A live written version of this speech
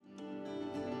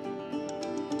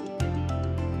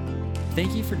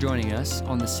Thank you for joining us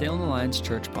on the Salem Alliance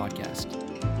Church podcast.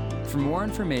 For more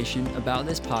information about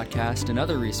this podcast and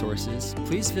other resources,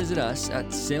 please visit us at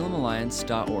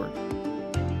salemalliance.org.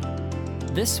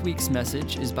 This week's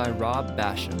message is by Rob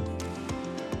Basham.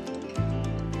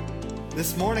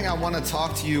 This morning I want to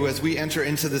talk to you as we enter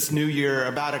into this new year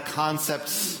about a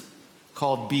concept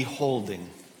called beholding.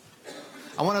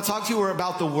 I want to talk to you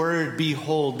about the word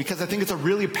behold because I think it's a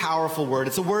really powerful word.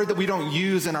 It's a word that we don't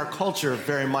use in our culture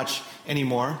very much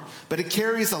anymore, but it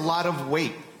carries a lot of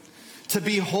weight. To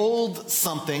behold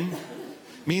something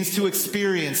means to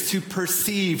experience, to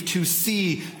perceive, to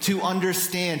see, to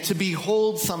understand. To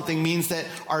behold something means that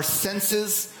our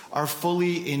senses are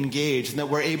fully engaged and that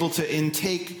we're able to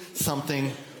intake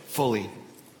something fully.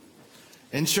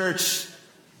 In church,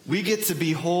 we get to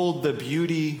behold the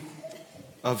beauty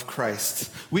of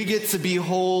Christ. We get to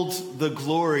behold the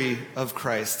glory of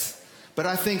Christ. But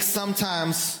I think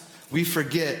sometimes we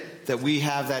forget that we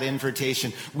have that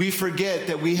invitation. We forget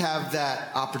that we have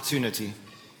that opportunity.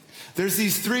 There's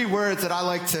these three words that I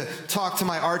like to talk to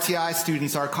my RTI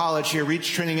students, our college here,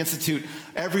 Reach Training Institute.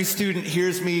 Every student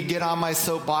hears me get on my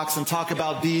soapbox and talk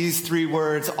about these three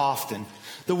words often.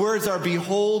 The words are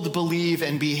behold, believe,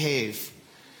 and behave.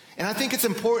 And I think it's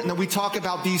important that we talk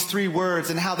about these three words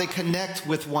and how they connect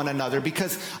with one another,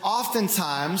 because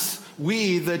oftentimes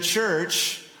we, the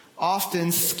church,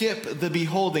 often skip the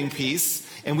beholding piece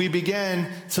and we begin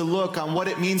to look on what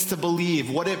it means to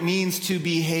believe, what it means to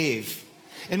behave.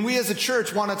 And we as a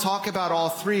church want to talk about all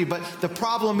three, but the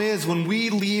problem is when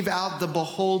we leave out the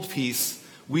behold piece,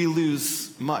 we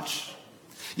lose much.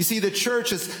 You see, the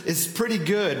church is pretty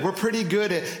good. We're pretty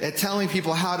good at telling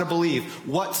people how to believe,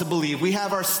 what to believe. We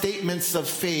have our statements of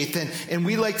faith, and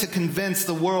we like to convince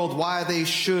the world why they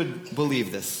should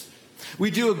believe this.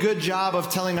 We do a good job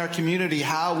of telling our community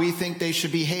how we think they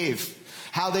should behave,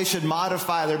 how they should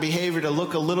modify their behavior to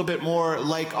look a little bit more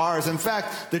like ours. In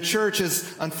fact, the church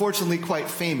is unfortunately quite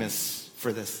famous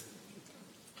for this.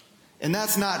 And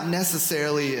that's not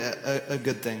necessarily a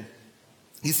good thing.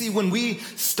 You see, when we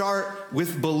start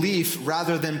with belief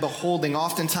rather than beholding,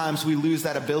 oftentimes we lose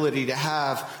that ability to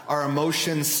have our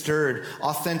emotions stirred,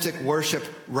 authentic worship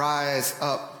rise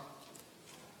up.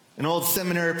 An old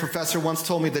seminary professor once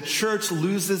told me the church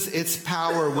loses its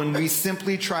power when we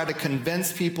simply try to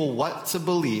convince people what to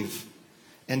believe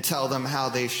and tell them how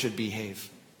they should behave.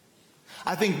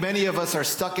 I think many of us are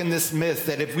stuck in this myth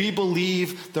that if we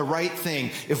believe the right thing,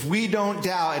 if we don't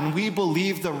doubt and we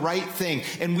believe the right thing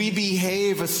and we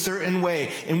behave a certain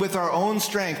way and with our own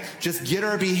strength just get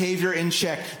our behavior in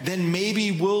check, then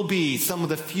maybe we'll be some of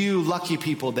the few lucky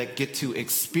people that get to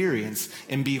experience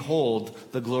and behold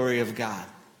the glory of God.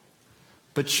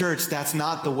 But church, that's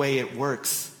not the way it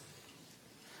works.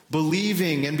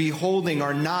 Believing and beholding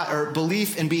are not, or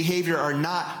belief and behavior are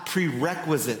not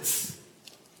prerequisites.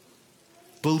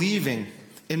 Believing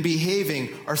and behaving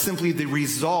are simply the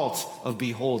result of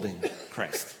beholding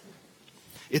Christ.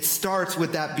 It starts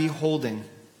with that beholding,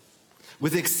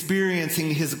 with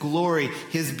experiencing His glory,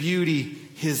 His beauty,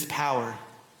 His power.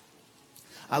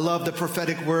 I love the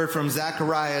prophetic word from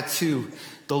Zechariah 2.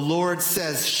 The Lord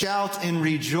says, "Shout and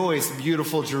rejoice,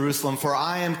 beautiful Jerusalem, for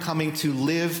I am coming to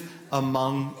live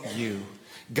among you."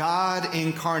 God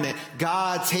incarnate,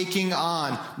 God taking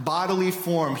on bodily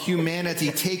form,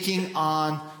 humanity taking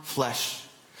on flesh.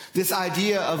 This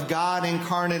idea of God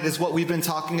incarnate is what we've been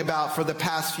talking about for the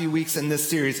past few weeks in this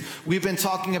series. We've been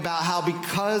talking about how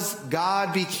because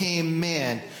God became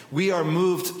man, we are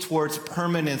moved towards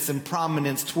permanence and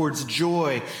prominence, towards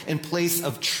joy in place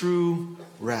of true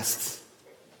rest.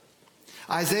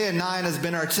 Isaiah 9 has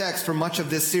been our text for much of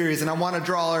this series, and I want to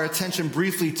draw our attention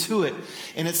briefly to it.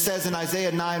 And it says in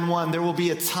Isaiah 9:1, there will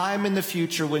be a time in the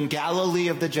future when Galilee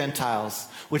of the Gentiles,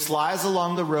 which lies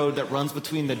along the road that runs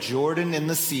between the Jordan and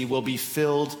the sea, will be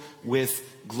filled with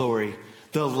glory.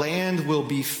 The land will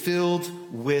be filled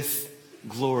with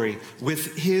glory,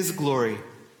 with His glory.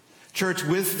 Church,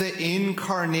 with the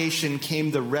incarnation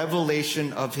came the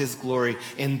revelation of His glory,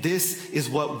 and this is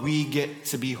what we get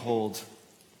to behold.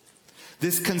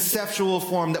 This conceptual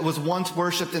form that was once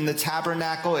worshipped in the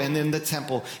tabernacle and in the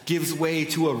temple gives way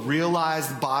to a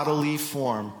realized bodily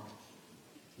form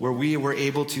where we were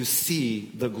able to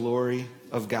see the glory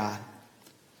of God.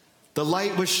 The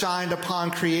light was shined upon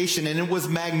creation and it was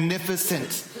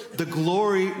magnificent. The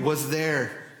glory was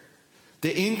there.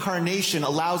 The incarnation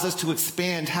allows us to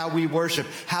expand how we worship,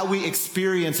 how we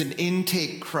experience and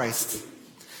intake Christ.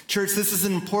 Church, this is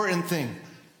an important thing.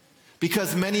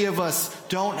 Because many of us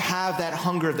don't have that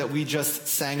hunger that we just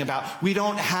sang about. We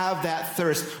don't have that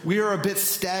thirst. We are a bit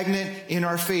stagnant in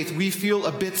our faith. We feel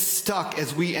a bit stuck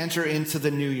as we enter into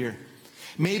the new year.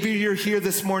 Maybe you're here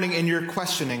this morning and you're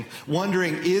questioning,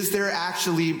 wondering, is there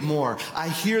actually more? I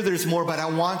hear there's more, but I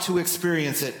want to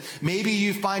experience it. Maybe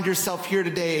you find yourself here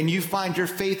today and you find your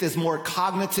faith is more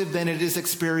cognitive than it is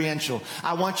experiential.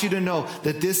 I want you to know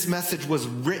that this message was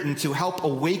written to help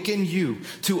awaken you,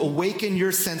 to awaken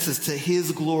your senses to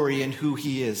his glory and who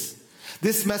he is.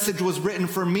 This message was written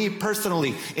for me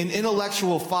personally, an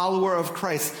intellectual follower of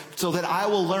Christ, so that I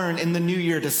will learn in the new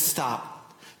year to stop,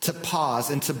 to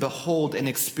pause, and to behold and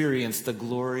experience the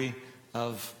glory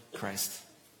of Christ.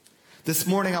 This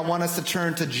morning, I want us to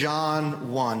turn to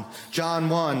John 1. John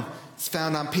 1 is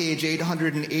found on page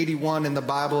 881 in the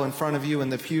Bible in front of you in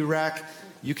the pew rack.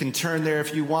 You can turn there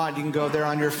if you want. You can go there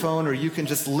on your phone, or you can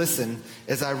just listen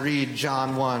as I read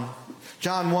John 1.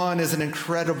 John 1 is an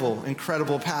incredible,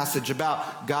 incredible passage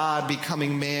about God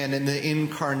becoming man in the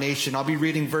incarnation. I'll be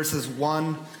reading verses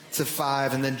 1 to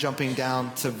 5 and then jumping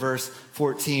down to verse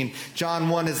 14. John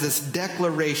 1 is this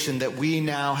declaration that we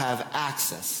now have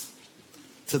access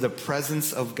to the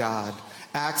presence of God,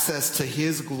 access to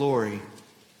his glory,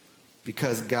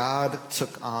 because God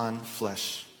took on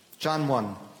flesh. John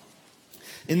 1.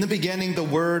 In the beginning, the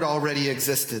Word already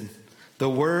existed. The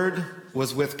Word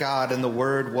was with God, and the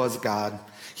Word was God.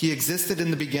 He existed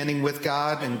in the beginning with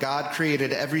God, and God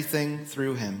created everything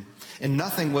through him. And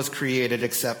nothing was created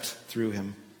except through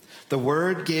him. The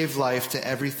Word gave life to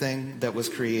everything that was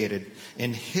created,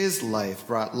 and his life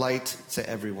brought light to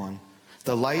everyone.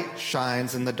 The light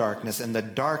shines in the darkness, and the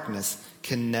darkness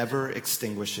can never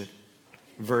extinguish it.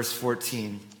 Verse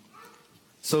 14.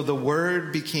 So the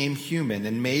Word became human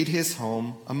and made his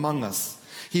home among us.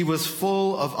 He was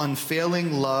full of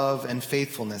unfailing love and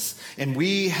faithfulness, and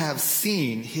we have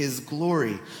seen his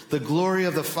glory, the glory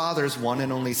of the Father's one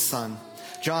and only Son.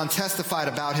 John testified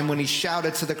about him when he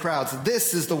shouted to the crowds,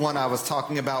 "This is the one I was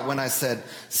talking about when I said,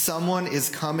 'Someone is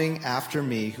coming after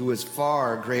me who is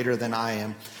far greater than I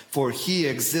am, for he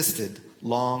existed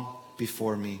long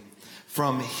before me.'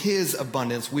 From his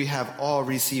abundance we have all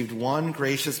received one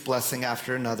gracious blessing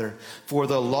after another. For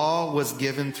the law was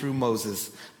given through Moses,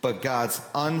 but God's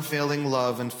unfailing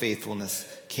love and faithfulness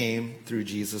came through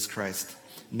Jesus Christ.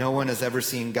 No one has ever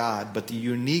seen God, but the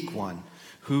unique one,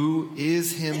 who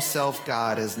is himself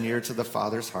God, is near to the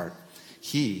Father's heart.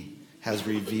 He has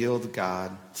revealed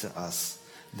God to us."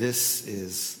 This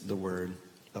is the word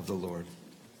of the Lord.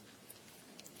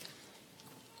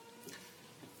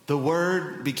 The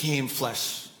Word became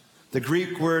flesh. The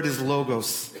Greek word is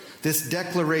logos. This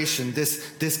declaration,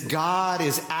 this God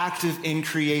is active in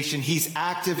creation. He's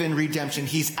active in redemption.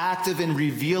 He's active in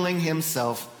revealing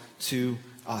himself to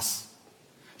us.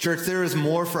 Church, there is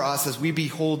more for us as we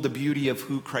behold the beauty of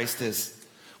who Christ is,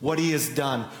 what he has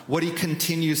done, what he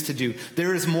continues to do.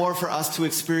 There is more for us to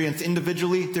experience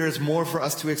individually. There is more for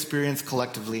us to experience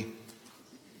collectively.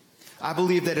 I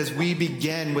believe that as we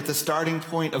begin with the starting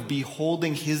point of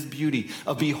beholding his beauty,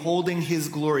 of beholding his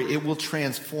glory, it will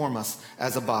transform us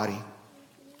as a body.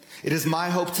 It is my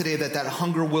hope today that that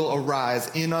hunger will arise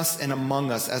in us and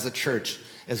among us as a church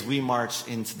as we march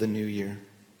into the new year.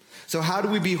 So how do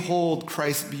we behold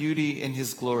Christ's beauty and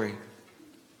his glory?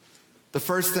 The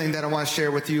first thing that I want to share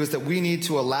with you is that we need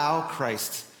to allow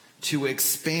Christ to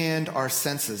expand our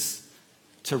senses,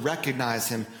 to recognize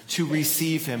him, to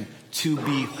receive him, to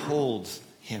behold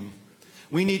him.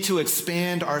 We need to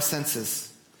expand our senses.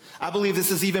 I believe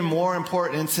this is even more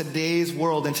important in today's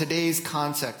world, in today's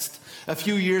context. A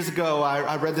few years ago,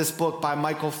 I read this book by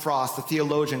Michael Frost, a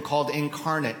theologian, called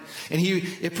Incarnate. And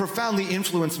it profoundly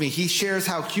influenced me. He shares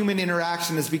how human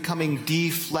interaction is becoming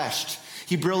de-fleshed.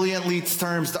 He brilliantly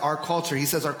terms our culture. He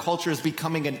says our culture is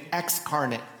becoming an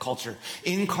excarnate culture.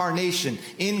 Incarnation,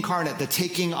 incarnate, the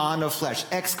taking on of flesh.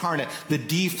 Excarnate, the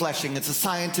de-fleshing. It's a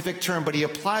scientific term, but he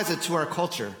applies it to our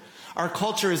culture. Our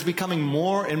culture is becoming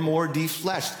more and more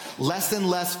de-fleshed. Less and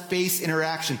less face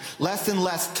interaction. Less and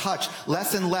less touch.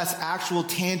 Less and less actual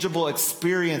tangible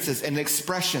experiences and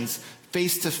expressions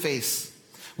face to face.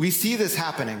 We see this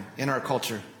happening in our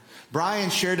culture. Brian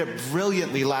shared it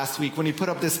brilliantly last week when he put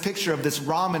up this picture of this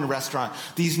ramen restaurant,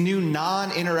 these new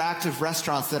non-interactive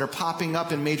restaurants that are popping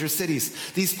up in major cities.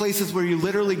 These places where you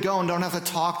literally go and don't have to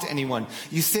talk to anyone.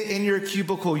 You sit in your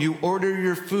cubicle, you order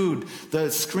your food,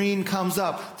 the screen comes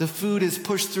up, the food is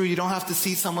pushed through, you don't have to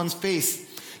see someone's face.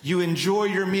 You enjoy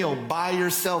your meal by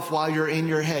yourself while you're in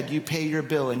your head. You pay your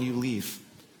bill and you leave.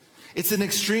 It's an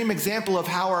extreme example of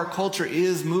how our culture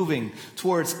is moving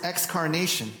towards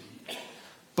excarnation.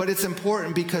 But it's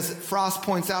important because Frost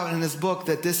points out in his book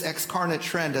that this excarnate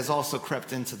trend has also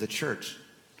crept into the church.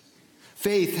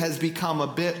 Faith has become a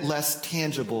bit less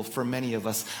tangible for many of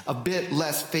us, a bit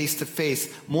less face-to-face,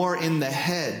 more in the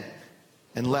head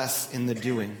and less in the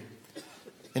doing.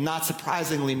 And not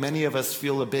surprisingly, many of us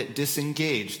feel a bit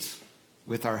disengaged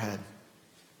with our head.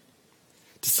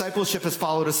 Discipleship has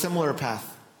followed a similar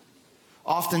path.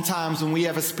 Oftentimes, when we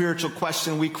have a spiritual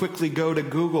question, we quickly go to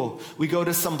Google. We go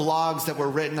to some blogs that were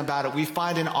written about it. We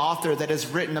find an author that has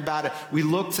written about it. We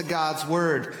look to God's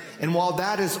word. And while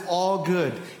that is all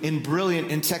good and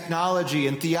brilliant, and technology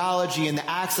and theology and the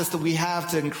access that we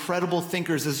have to incredible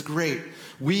thinkers is great,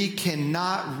 we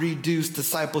cannot reduce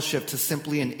discipleship to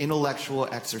simply an intellectual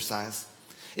exercise.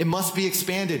 It must be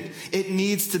expanded. It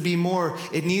needs to be more.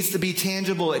 It needs to be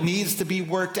tangible. It needs to be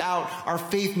worked out. Our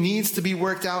faith needs to be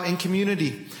worked out in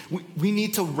community. We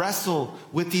need to wrestle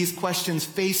with these questions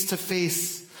face to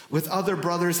face with other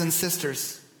brothers and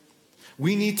sisters.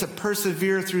 We need to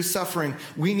persevere through suffering.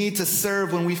 We need to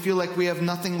serve when we feel like we have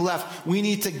nothing left. We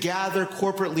need to gather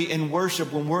corporately and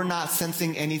worship when we're not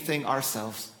sensing anything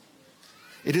ourselves.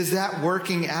 It is that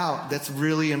working out that's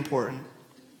really important.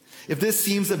 If this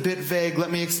seems a bit vague,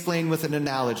 let me explain with an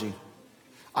analogy.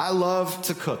 I love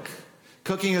to cook.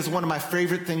 Cooking is one of my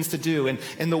favorite things to do.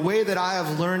 And the way that I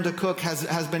have learned to cook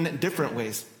has been in different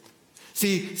ways.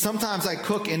 See, sometimes I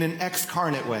cook in an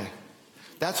excarnate way.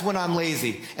 That's when I'm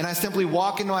lazy. And I simply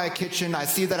walk into my kitchen, I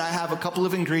see that I have a couple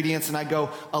of ingredients, and I go,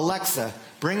 Alexa,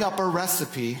 bring up a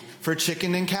recipe for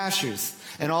chicken and cashews.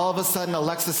 And all of a sudden,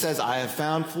 Alexa says, I have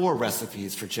found 4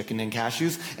 recipes for chicken and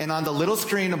cashews. And on the little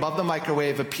screen above the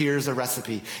microwave appears a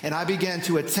recipe. And I began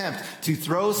to attempt to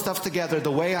throw stuff together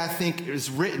the way I think is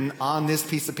written on this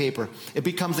piece of paper. It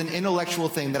becomes an intellectual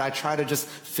thing that I try to just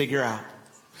figure out.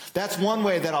 That's one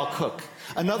way that I'll cook.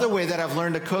 Another way that I've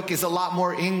learned to cook is a lot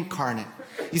more incarnate.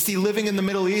 You see, living in the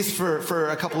Middle East for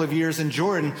a couple of years in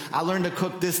Jordan, I learned to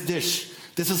cook this dish.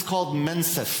 This is called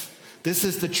mensef. This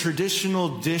is the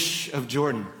traditional dish of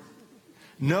Jordan.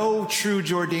 No true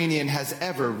Jordanian has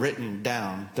ever written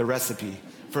down the recipe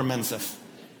for mensef.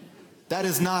 That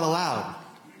is not allowed.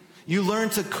 You learn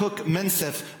to cook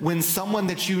mensef when someone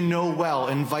that you know well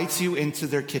invites you into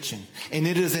their kitchen. And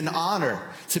it is an honor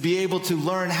to be able to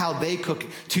learn how they cook,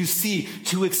 to see,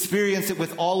 to experience it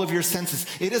with all of your senses.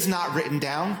 It is not written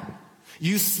down.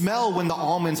 You smell when the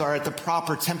almonds are at the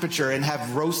proper temperature and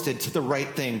have roasted to the right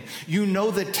thing. You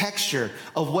know the texture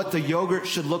of what the yogurt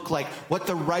should look like, what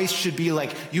the rice should be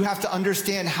like. You have to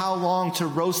understand how long to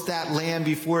roast that lamb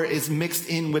before it is mixed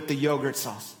in with the yogurt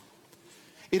sauce.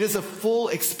 It is a full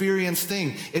experience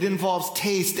thing. It involves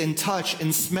taste and touch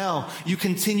and smell. You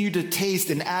continue to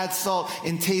taste and add salt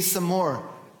and taste some more.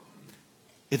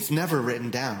 It's never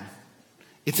written down.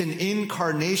 It's an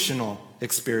incarnational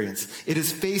experience. It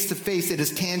is face to face. It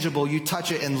is tangible. You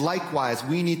touch it. And likewise,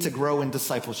 we need to grow in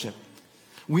discipleship.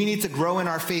 We need to grow in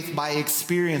our faith by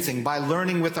experiencing, by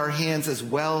learning with our hands as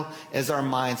well as our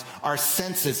minds, our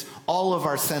senses, all of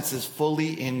our senses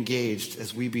fully engaged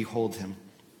as we behold him.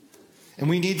 And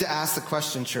we need to ask the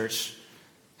question, church,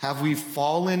 have we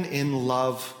fallen in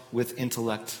love with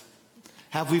intellect?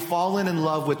 Have we fallen in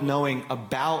love with knowing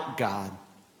about God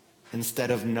instead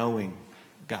of knowing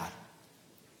God?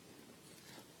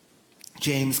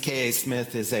 James K.A.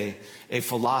 Smith is a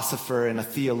philosopher and a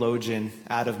theologian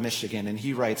out of Michigan, and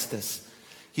he writes this.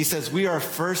 He says, we are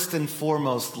first and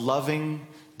foremost loving,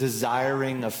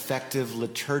 desiring, effective,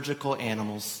 liturgical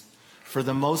animals. For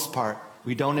the most part,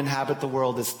 we don't inhabit the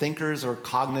world as thinkers or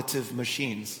cognitive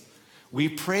machines. We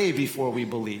pray before we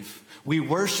believe. We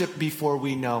worship before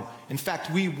we know. In fact,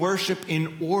 we worship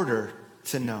in order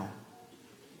to know.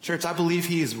 Church, I believe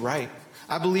he is right.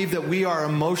 I believe that we are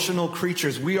emotional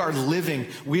creatures. We are living.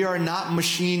 We are not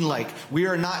machine-like. We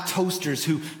are not toasters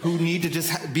who need to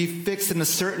just be fixed in a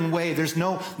certain way. There's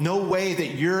no way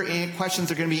that your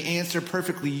questions are going to be answered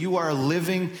perfectly. You are a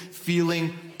living,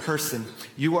 feeling person.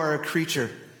 You are a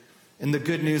creature. And the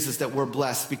good news is that we're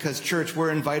blessed because, church,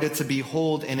 we're invited to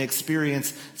behold and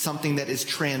experience something that is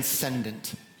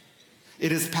transcendent.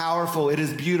 It is powerful. It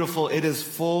is beautiful. It is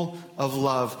full of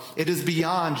love. It is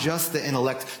beyond just the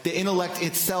intellect. The intellect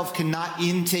itself cannot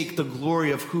intake the glory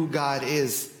of who God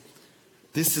is.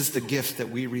 This is the gift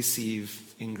that we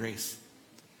receive in grace.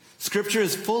 Scripture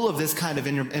is full of this kind of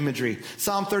imagery.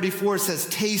 Psalm 34 says,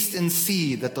 taste and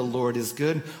see that the Lord is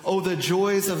good. Oh, the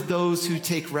joys of those who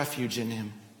take refuge in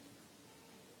him.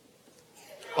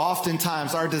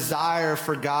 Oftentimes, our desire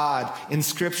for God in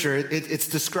Scripture, it's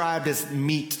described as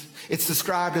meat. It's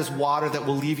described as water that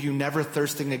will leave you never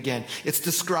thirsting again. It's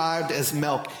described as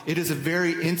milk. It is a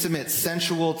very intimate,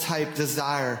 sensual type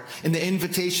desire. And the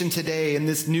invitation today in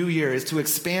this new year is to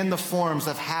expand the forms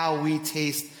of how we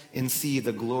taste and see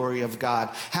the glory of God,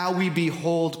 how we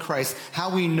behold Christ,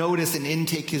 how we notice and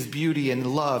intake his beauty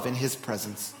and love in his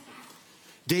presence.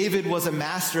 David was a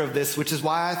master of this, which is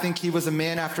why I think he was a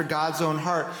man after God's own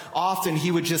heart. Often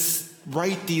he would just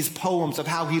write these poems of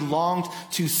how he longed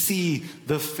to see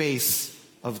the face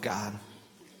of God.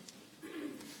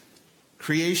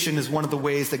 Creation is one of the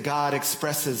ways that God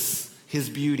expresses his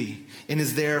beauty and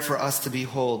is there for us to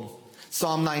behold.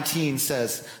 Psalm 19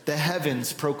 says, "The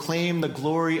heavens proclaim the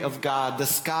glory of God. The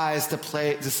skies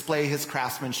display his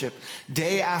craftsmanship.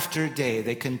 Day after day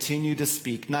they continue to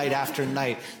speak. Night after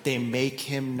night they make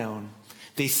him known.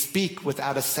 They speak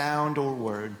without a sound or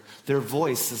word. Their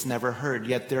voice is never heard,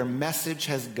 yet their message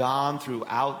has gone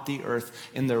throughout the earth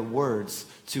and their words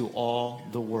to all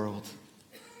the world."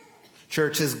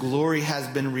 Church, his glory has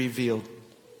been revealed,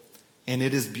 and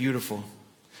it is beautiful.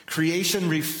 Creation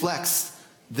reflects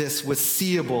this with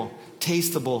seeable,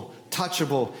 tasteable,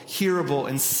 touchable, hearable,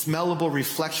 and smellable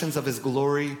reflections of his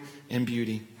glory and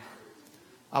beauty.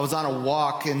 I was on a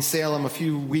walk in Salem a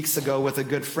few weeks ago with a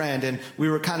good friend, and we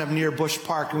were kind of near Bush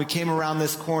Park, and we came around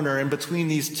this corner, and between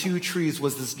these two trees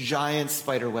was this giant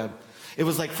spider web. It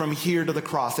was like from here to the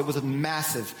cross. It was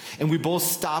massive. And we both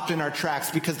stopped in our tracks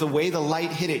because the way the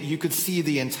light hit it, you could see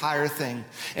the entire thing.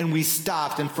 And we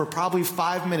stopped, and for probably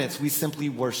 5 minutes, we simply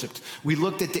worshiped. We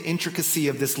looked at the intricacy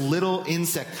of this little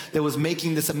insect that was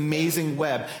making this amazing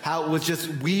web, how it was just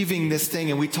weaving this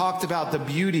thing. And we talked about the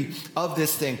beauty of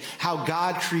this thing, how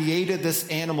God created this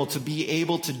animal to be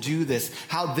able to do this,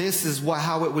 how this is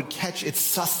how it would catch its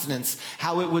sustenance,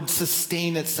 how it would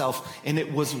sustain itself, and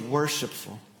it was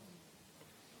worshipful.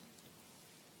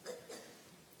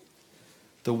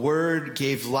 The Word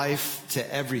gave life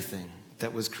to everything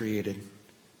that was created.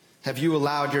 Have you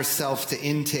allowed yourself to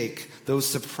intake those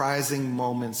surprising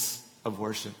moments of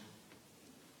worship?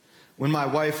 When my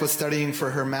wife was studying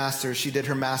for her master's, she did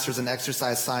her master's in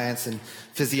exercise science and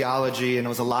physiology, and it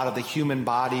was a lot of the human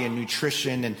body and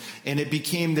nutrition, and it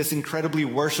became this incredibly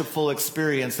worshipful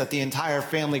experience that the entire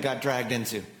family got dragged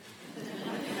into.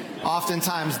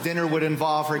 Oftentimes, dinner would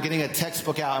involve her getting a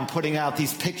textbook out and putting out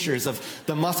these pictures of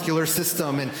the muscular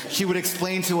system, and she would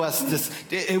explain to us this.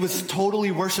 It was totally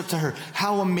worship to her,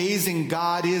 how amazing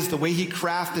God is, the way he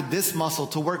crafted this muscle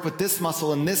to work with this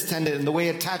muscle and this tendon, and the way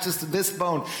it attaches to this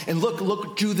bone. And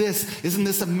look, do this. Isn't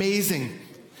this amazing?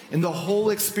 And the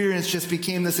whole experience just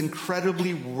became this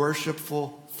incredibly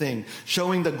worshipful thing,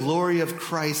 showing the glory of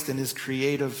Christ in his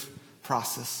creative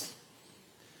process.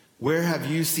 Where have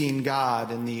you seen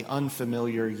God in the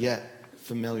unfamiliar yet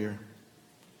familiar?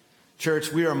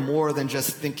 Church, we are more than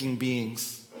just thinking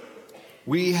beings.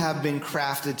 We have been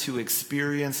crafted to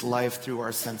experience life through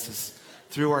our senses,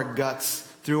 through our guts,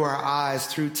 through our eyes,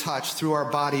 through touch, through our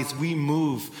bodies. We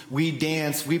move, we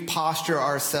dance, we posture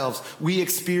ourselves, we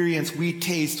experience, we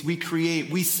taste, we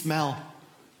create, we smell.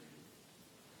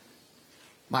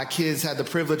 My kids had the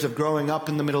privilege of growing up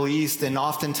in the Middle East, and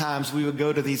oftentimes we would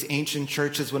go to these ancient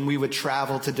churches when we would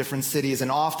travel to different cities,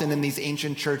 and often in these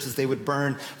ancient churches they would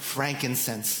burn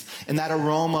frankincense, and that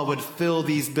aroma would fill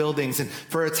these buildings. And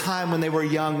for a time when they were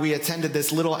young, we attended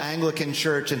this little Anglican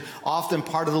church, and often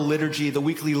part of the liturgy, the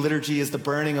weekly liturgy, is the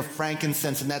burning of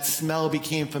frankincense, and that smell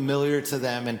became familiar to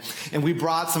them. And we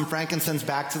brought some frankincense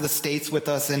back to the States with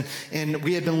us, and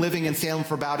we had been living in Salem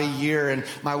for about a year, and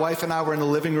my wife and I were in the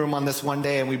living room on this one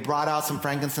day, and we brought out some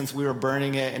frankincense, we were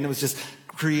burning it, and it was just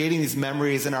creating these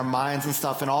memories in our minds and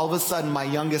stuff. And all of a sudden, my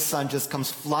youngest son just comes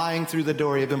flying through the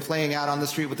door. He had been playing out on the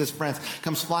street with his friends,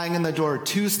 comes flying in the door.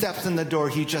 2 steps in the door,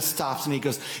 he just stops and he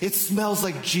goes, "It smells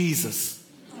like Jesus."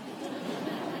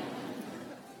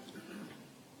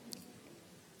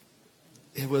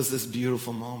 It was this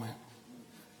beautiful moment.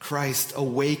 Christ,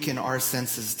 awaken our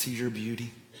senses to your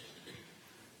beauty.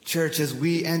 Church, as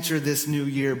we enter this new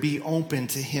year, be open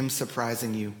to him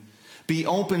surprising you. Be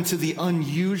open to the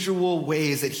unusual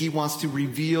ways that he wants to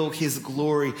reveal his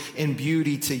glory and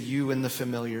beauty to you in the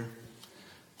familiar.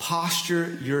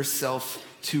 Posture yourself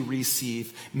to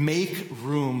receive. Make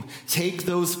room. Take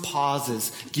those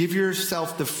pauses. Give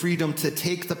yourself the freedom to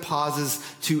take the pauses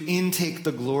to intake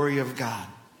the glory of God.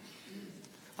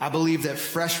 I believe that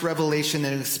fresh revelation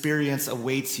and experience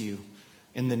awaits you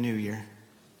in the new year.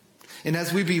 And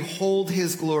as we behold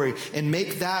his glory and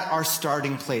make that our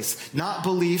starting place, not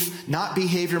belief, not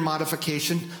behavior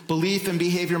modification, belief and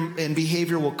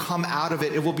behavior will come out of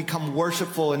it. It will become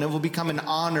worshipful, and it will become an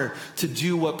honor to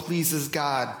do what pleases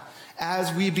God.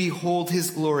 As we behold his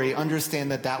glory,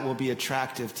 understand that that will be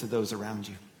attractive to those around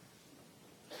you.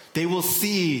 They will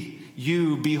see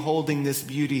you beholding this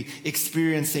beauty,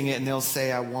 experiencing it, and they'll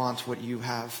say, "I want what you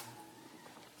have."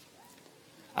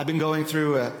 I've been going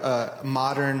through a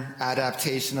modern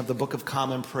adaptation of the Book of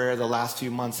Common Prayer the last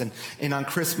few months, and on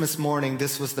Christmas morning,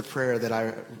 this was the prayer that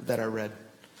I read.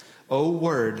 "O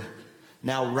Word,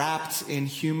 now wrapped in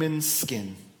human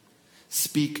skin,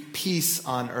 speak peace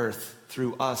on earth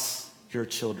through us, your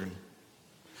children.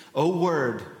 O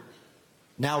Word,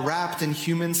 now wrapped in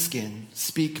human skin,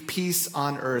 speak peace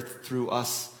on earth through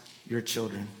us, your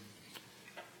children.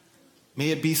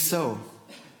 May it be so.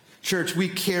 Church, we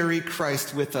carry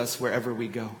Christ with us wherever we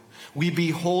go. We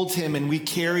behold him and we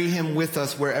carry him with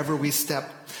us wherever we step.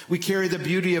 We carry the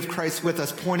beauty of Christ with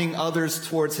us, pointing others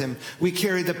towards him. We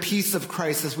carry the peace of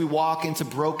Christ as we walk into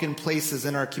broken places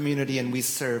in our community and we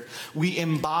serve. We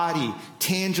embody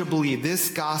tangibly this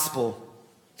gospel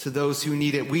to those who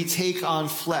need it. We take on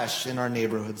flesh in our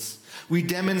neighborhoods. We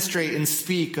demonstrate and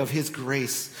speak of his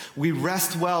grace. We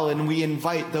rest well and we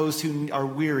invite those who are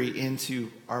weary into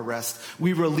our rest.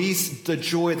 We release the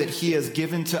joy that he has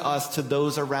given to us to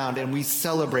those around, and we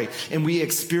celebrate and we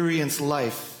experience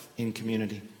life in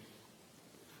community.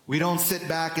 We don't sit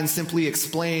back and simply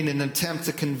explain and attempt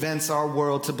to convince our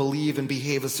world to believe and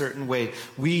behave a certain way.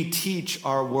 We teach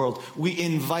our world. We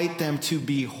invite them to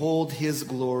behold his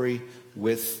glory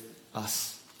with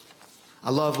us. I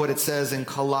love what it says in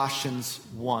Colossians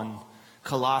 1.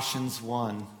 Colossians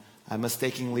 1. I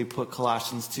mistakenly put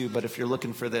Colossians 2, but if you're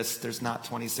looking for this, there's not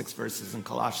 26 verses in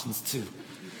Colossians 2.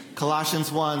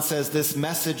 Colossians 1 says, this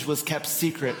message was kept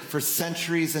secret for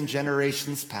centuries and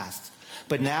generations past,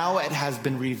 but now it has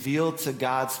been revealed to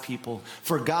God's people.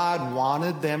 For God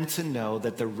wanted them to know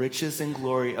that the riches and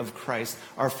glory of Christ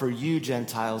are for you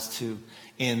Gentiles too.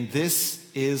 And this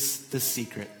is the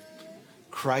secret.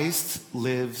 Christ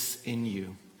lives in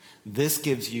you. This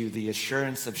gives you the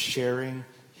assurance of sharing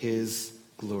his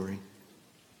glory.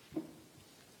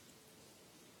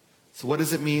 So what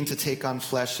does it mean to take on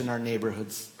flesh in our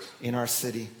neighborhoods, in our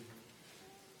city?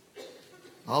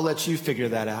 I'll let you figure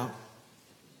that out.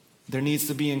 There needs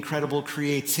to be incredible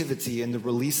creativity in the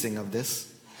releasing of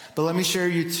this. But let me share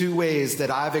you two ways that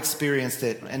I've experienced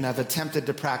it and I've attempted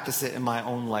to practice it in my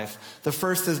own life. The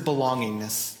first is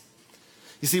belongingness.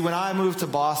 You see, when I moved to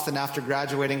Boston after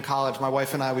graduating college, my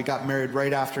wife and I, we got married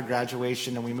right after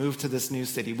graduation and we moved to this new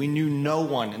city. We knew no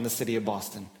one in the city of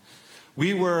Boston.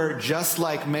 We were just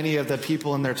like many of the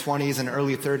people in their 20s and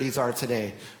early 30s are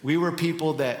today. We were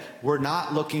people that were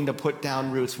not looking to put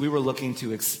down roots. We were looking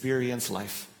to experience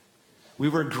life. We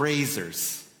were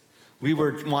grazers. We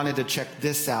wanted to check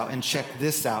this out and check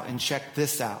this out and check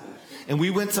this out. And we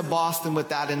went to Boston with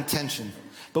that intention.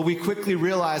 But we quickly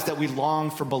realized that we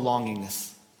longed for belongingness.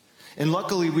 And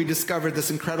luckily, we discovered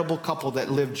this incredible couple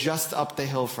that lived just up the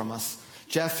hill from us,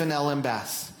 Jeff and Ellen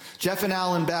Bass. Jeff and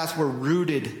Ellen Bass were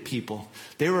rooted people.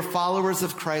 They were followers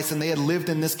of Christ, and they had lived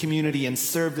in this community and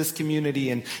served this community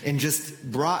and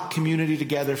just brought community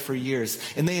together for years.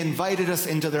 And they invited us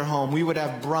into their home. We would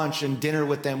have brunch and dinner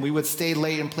with them. We would stay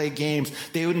late and play games.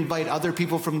 They would invite other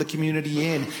people from the community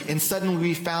in. And suddenly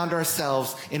we found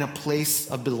ourselves in a place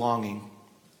of belonging.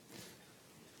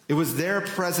 It was their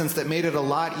presence that made it a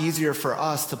lot easier for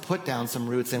us to put down some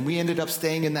roots, and we ended up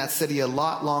staying in that city a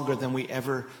lot longer than we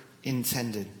ever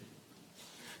intended.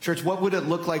 Church, what would it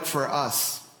look like for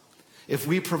us if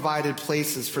we provided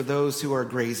places for those who are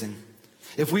grazing?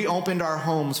 If we opened our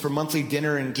homes for monthly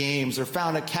dinner and games, or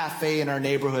found a cafe in our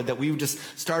neighborhood that we just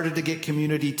started to get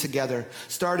community together,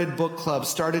 started book clubs,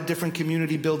 started different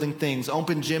community building things,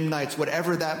 open gym nights,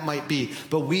 whatever that might be,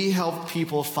 but we helped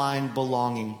people find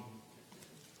belonging.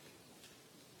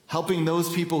 Helping those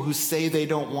people who say they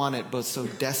don't want it but so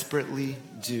desperately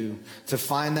do, to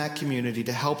find that community,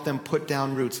 to help them put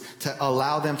down roots, to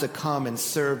allow them to come and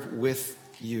serve with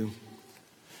you.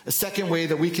 A second way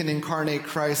that we can incarnate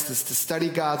Christ is to study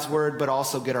God's word but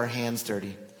also get our hands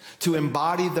dirty, to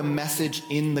embody the message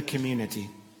in the community.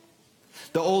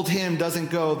 The old hymn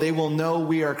doesn't go, they will know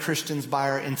we are Christians by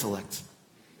our intellect.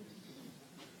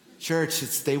 Church,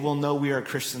 it's they will know we are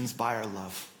Christians by our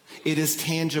love. It is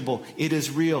tangible. It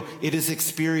is real. It is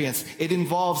experience. It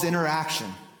involves interaction.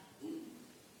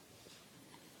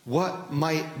 What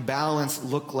might balance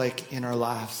look like in our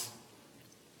lives?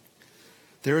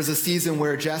 There was a season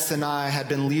where Jess and I had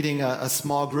been leading a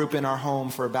small group in our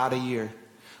home for about a year.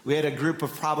 We had a group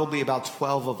of probably about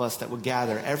 12 of us that would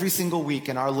gather. Every single week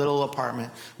in our little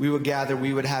apartment, we would gather.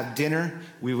 We would have dinner.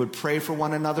 We would pray for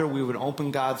one another. We would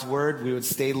open God's word. We would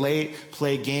stay late,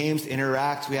 play games,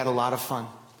 interact. We had a lot of fun.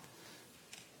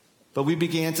 But we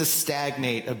began to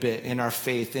stagnate a bit in our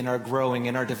faith, in our growing,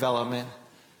 in our development.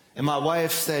 And my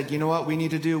wife said, you know what we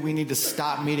need to do? We need to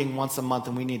stop meeting once a month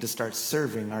and we need to start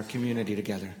serving our community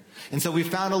together. And so we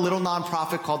found a little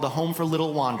nonprofit called the Home for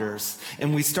Little Wanderers.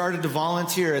 And we started to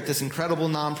volunteer at this incredible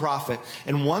nonprofit.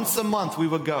 And once a month we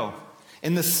would go.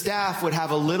 And the staff would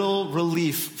have a little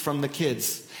relief from the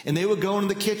kids. And they would go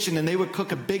into the kitchen and they would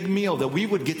cook a big meal that we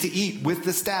would get to eat with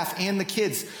the staff and the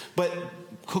kids. But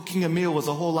cooking a meal was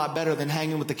a whole lot better than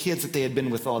hanging with the kids that they had been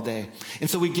with all day. And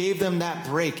so we gave them that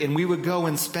break, and we would go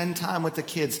and spend time with the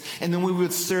kids. And then we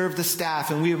would serve the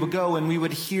staff, and we would go and we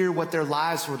would hear what their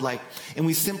lives were like. And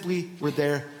we simply were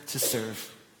there to serve.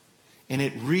 And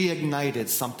it reignited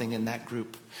something in that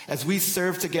group. As we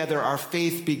served together, our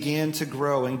faith began to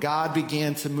grow, and God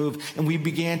began to move, and we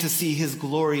began to see his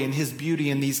glory and his beauty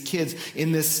in these kids,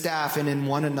 in this staff, and in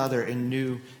one another in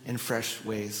new and fresh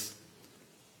ways.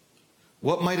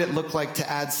 What might it look like to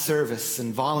add service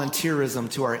and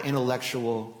volunteerism to our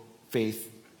intellectual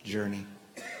faith journey?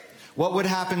 What would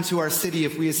happen to our city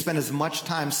if we had spent as much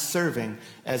time serving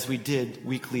as we did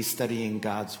weekly studying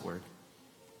God's word?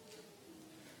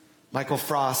 Michael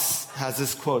Frost has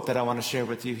this quote that I want to share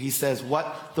with you. He says,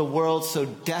 "What the world so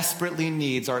desperately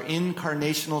needs are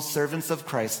incarnational servants of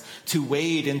Christ to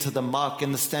wade into the muck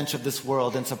and the stench of this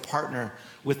world and to partner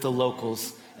with the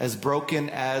locals, as broken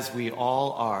as we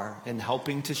all are, in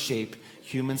helping to shape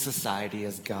human society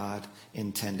as God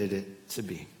intended it to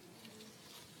be."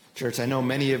 Church, I know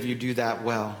many of you do that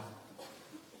well,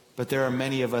 but there are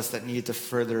many of us that need to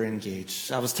further engage.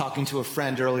 I was talking to a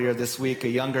friend earlier this week, a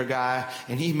younger guy,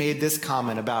 and he made this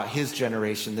comment about his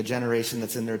generation, the generation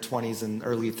that's in their 20s and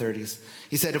early 30s.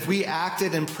 He said, if we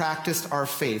acted and practiced our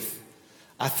faith,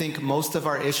 I think most of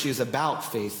our issues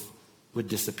about faith would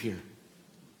disappear.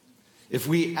 If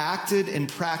we acted and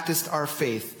practiced our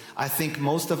faith, I think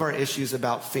most of our issues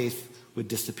about faith would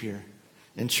disappear.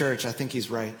 In church, I think he's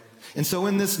right. And so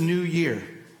in this new year,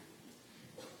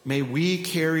 may we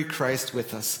carry Christ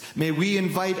with us. May we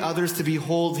invite others to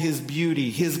behold his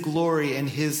beauty, his glory, and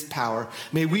his power.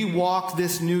 May we walk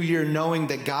this new year knowing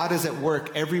that God is at work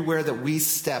everywhere that we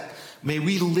step. May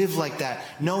we live like that,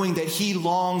 knowing that he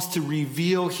longs to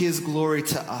reveal his glory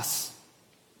to us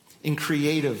in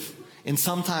creative and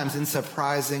sometimes in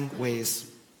surprising ways.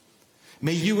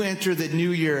 May you enter the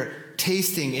new year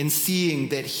tasting and seeing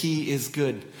that he is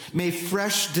good. May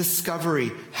fresh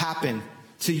discovery happen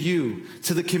to you,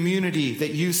 to the community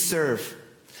that you serve.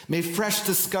 May fresh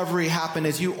discovery happen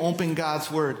as you open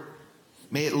God's word.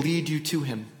 May it lead you to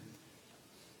him.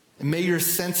 And may your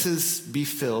senses be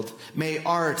filled. May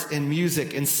art and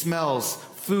music and smells,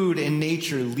 food and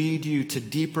nature lead you to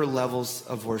deeper levels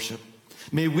of worship.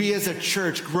 May we as a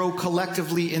church grow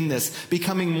collectively in this,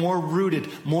 becoming more rooted,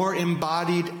 more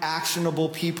embodied, actionable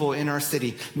people in our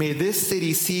city. May this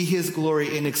city see his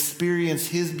glory and experience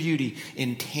his beauty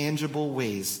in tangible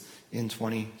ways in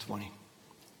 2020.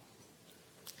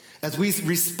 As we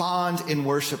respond in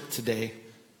worship today,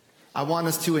 I want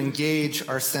us to engage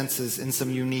our senses in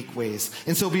some unique ways.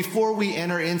 And so before we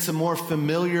enter into more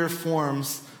familiar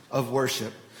forms of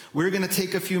worship, we're going to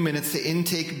take a few minutes to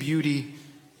intake beauty,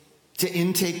 to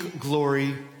intake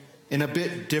glory in a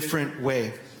bit different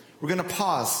way. We're going to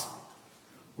pause.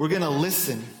 We're going to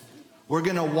listen. We're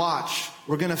going to watch.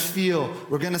 We're going to feel.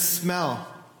 We're going to smell.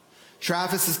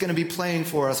 Travis is going to be playing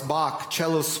for us Bach,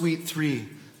 Cello Suite 3,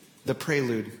 the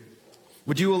Prelude.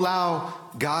 Would you allow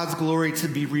God's glory to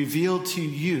be revealed to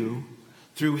you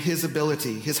through his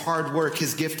ability, his hard work,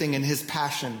 his gifting, and his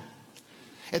passion?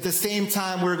 At the same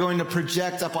time, we're going to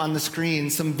project up on the screen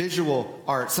some visual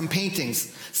art, some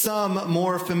paintings, some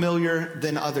more familiar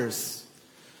than others.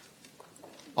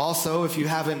 Also, if you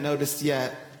haven't noticed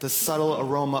yet, the subtle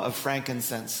aroma of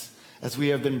frankincense, as we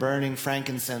have been burning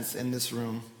frankincense in this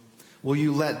room. Will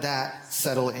you let that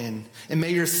settle in? And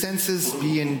may your senses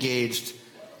be engaged.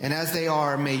 And as they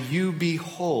are, may you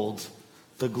behold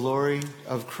the glory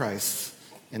of Christ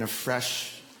in a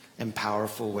fresh and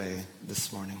powerful way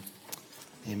this morning.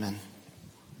 Amen.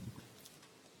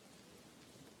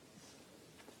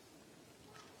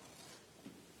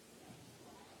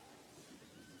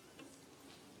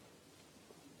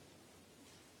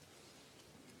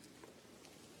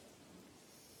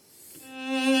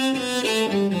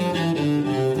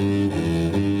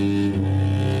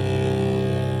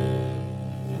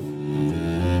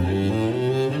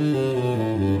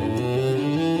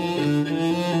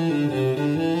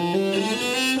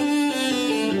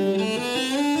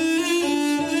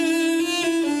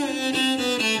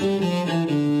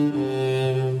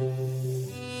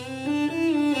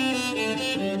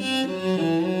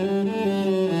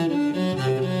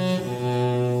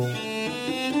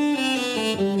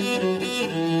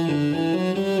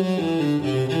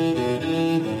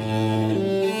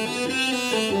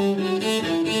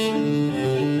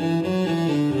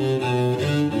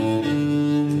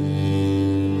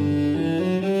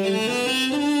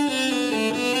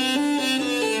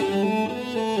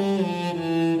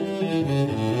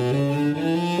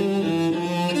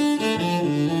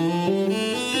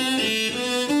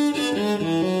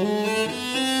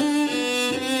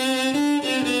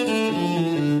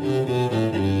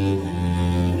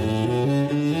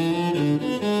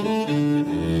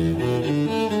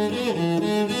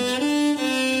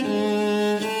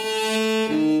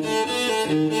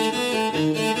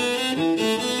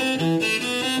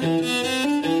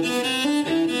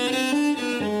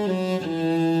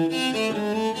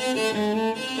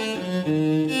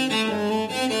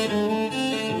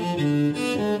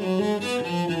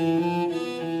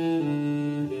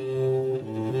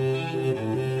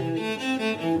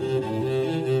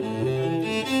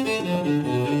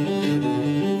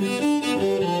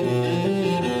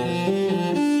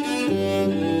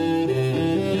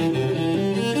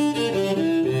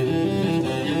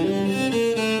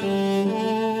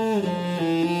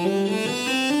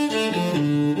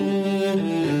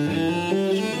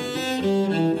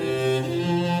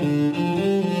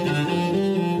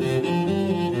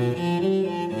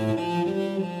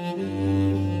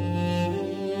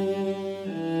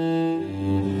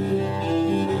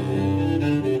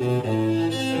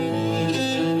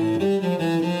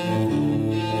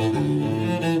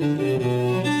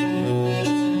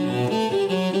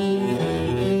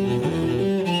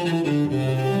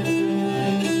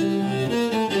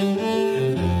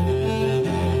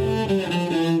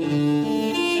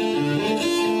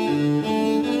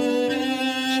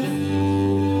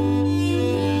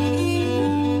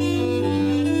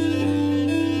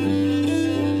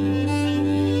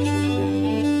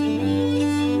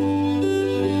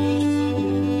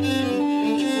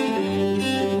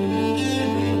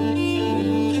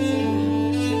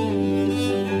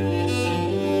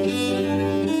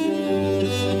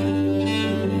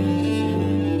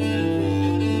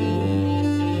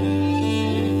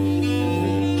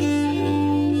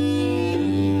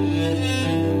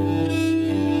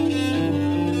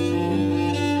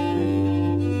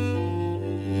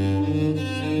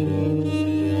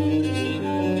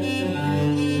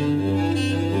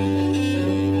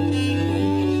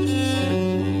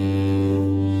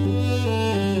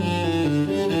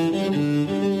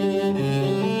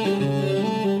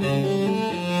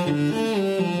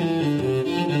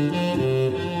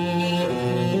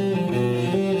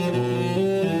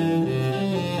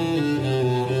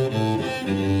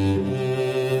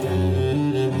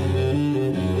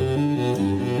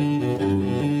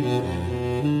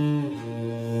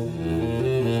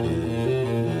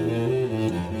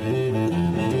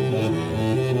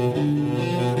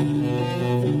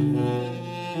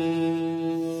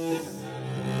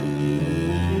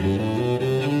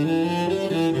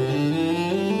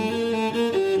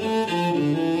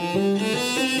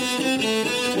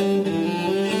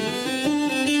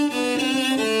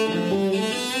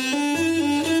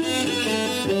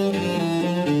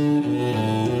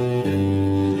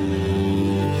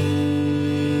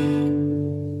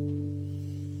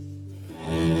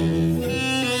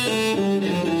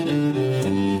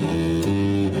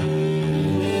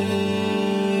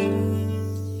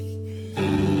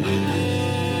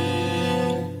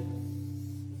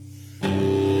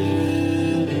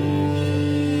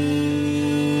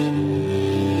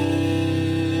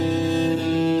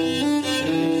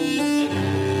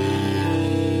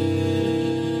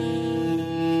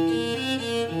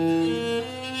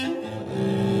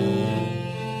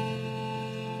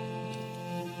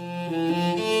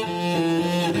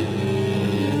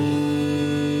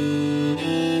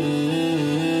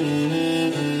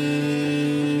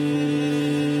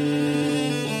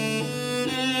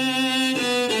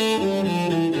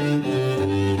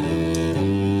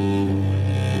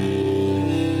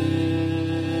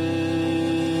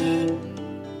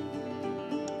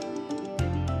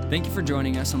 Thank you for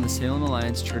joining us on the Salem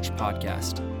Alliance Church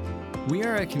podcast. We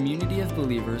are a community of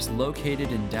believers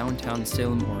located in downtown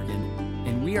Salem, Oregon,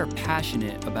 and we are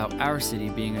passionate about our city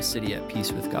being a city at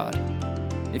peace with God.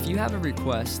 If you have a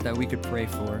request that we could pray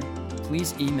for,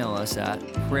 please email us at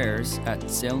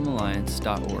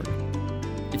prayers@salemalliance.org.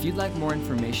 If you'd like more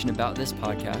information about this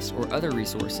podcast or other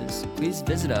resources, please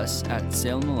visit us at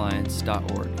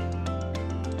salemalliance.org.